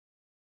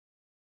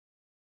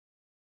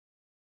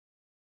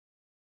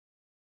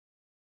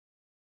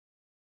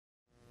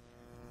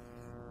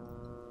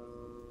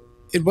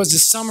It was the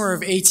summer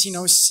of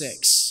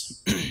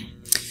 1806.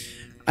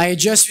 I had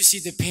just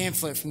received a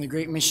pamphlet from the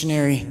great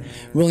missionary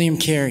William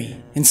Carey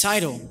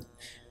entitled,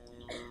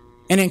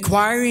 "An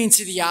Inquiry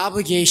into the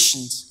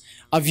Obligations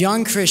of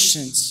Young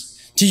Christians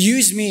to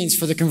Use Means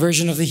for the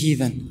Conversion of the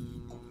Heathen."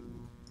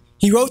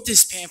 He wrote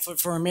this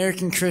pamphlet for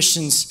American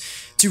Christians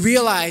to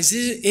realize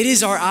it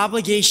is our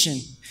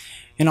obligation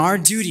and our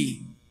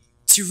duty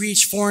to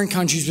reach foreign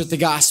countries with the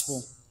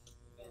gospel.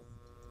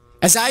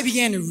 As I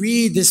began to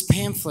read this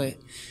pamphlet,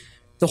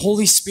 the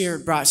Holy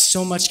Spirit brought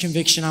so much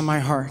conviction on my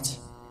heart.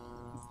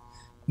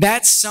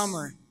 That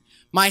summer,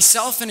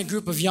 myself and a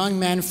group of young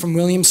men from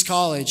Williams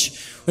College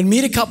would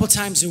meet a couple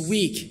times a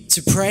week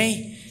to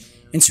pray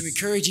and to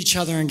encourage each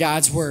other in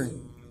God's Word.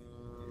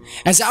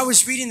 As I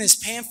was reading this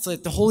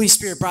pamphlet, the Holy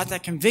Spirit brought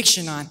that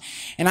conviction on,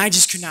 and I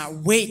just could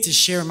not wait to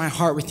share my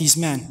heart with these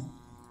men.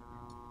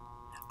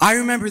 I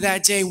remember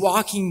that day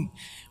walking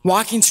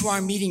to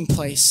our meeting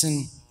place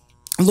and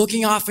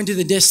looking off into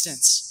the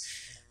distance.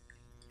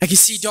 I could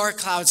see dark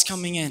clouds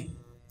coming in.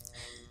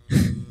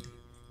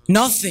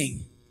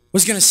 Nothing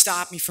was going to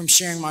stop me from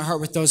sharing my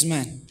heart with those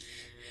men.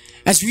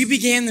 As we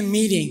began the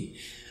meeting,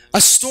 a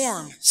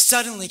storm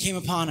suddenly came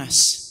upon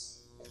us.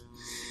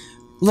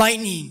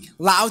 Lightning,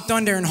 loud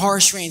thunder, and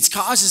harsh rains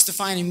caused us to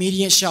find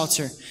immediate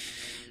shelter.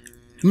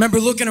 I remember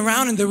looking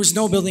around and there was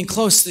no building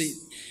close.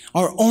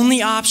 Our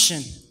only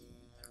option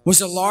was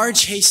a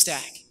large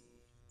haystack,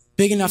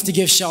 big enough to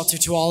give shelter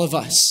to all of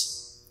us.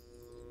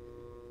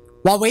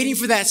 While waiting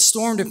for that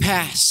storm to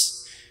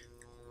pass,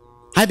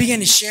 I began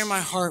to share my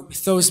heart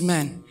with those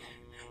men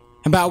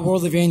about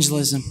world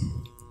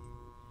evangelism.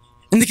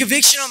 And the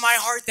conviction on my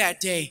heart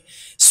that day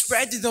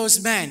spread to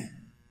those men.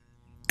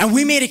 And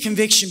we made a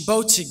conviction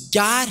both to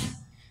God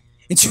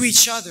and to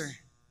each other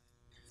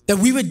that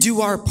we would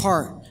do our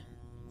part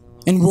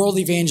in world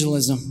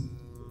evangelism.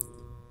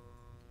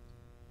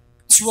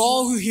 To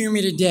all who hear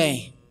me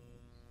today,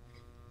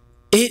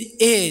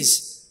 it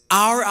is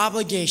our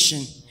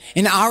obligation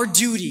and our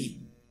duty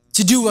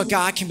to do what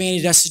God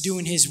commanded us to do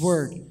in His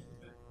Word,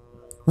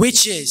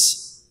 which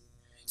is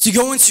to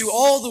go into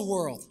all the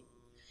world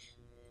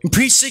and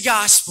preach the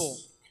gospel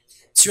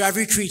to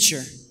every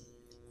creature.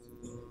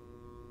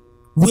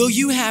 Will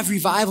you have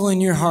revival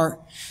in your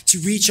heart to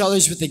reach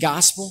others with the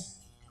gospel?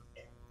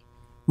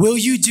 Will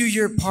you do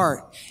your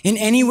part in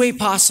any way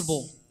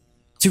possible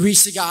to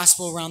reach the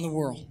gospel around the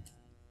world?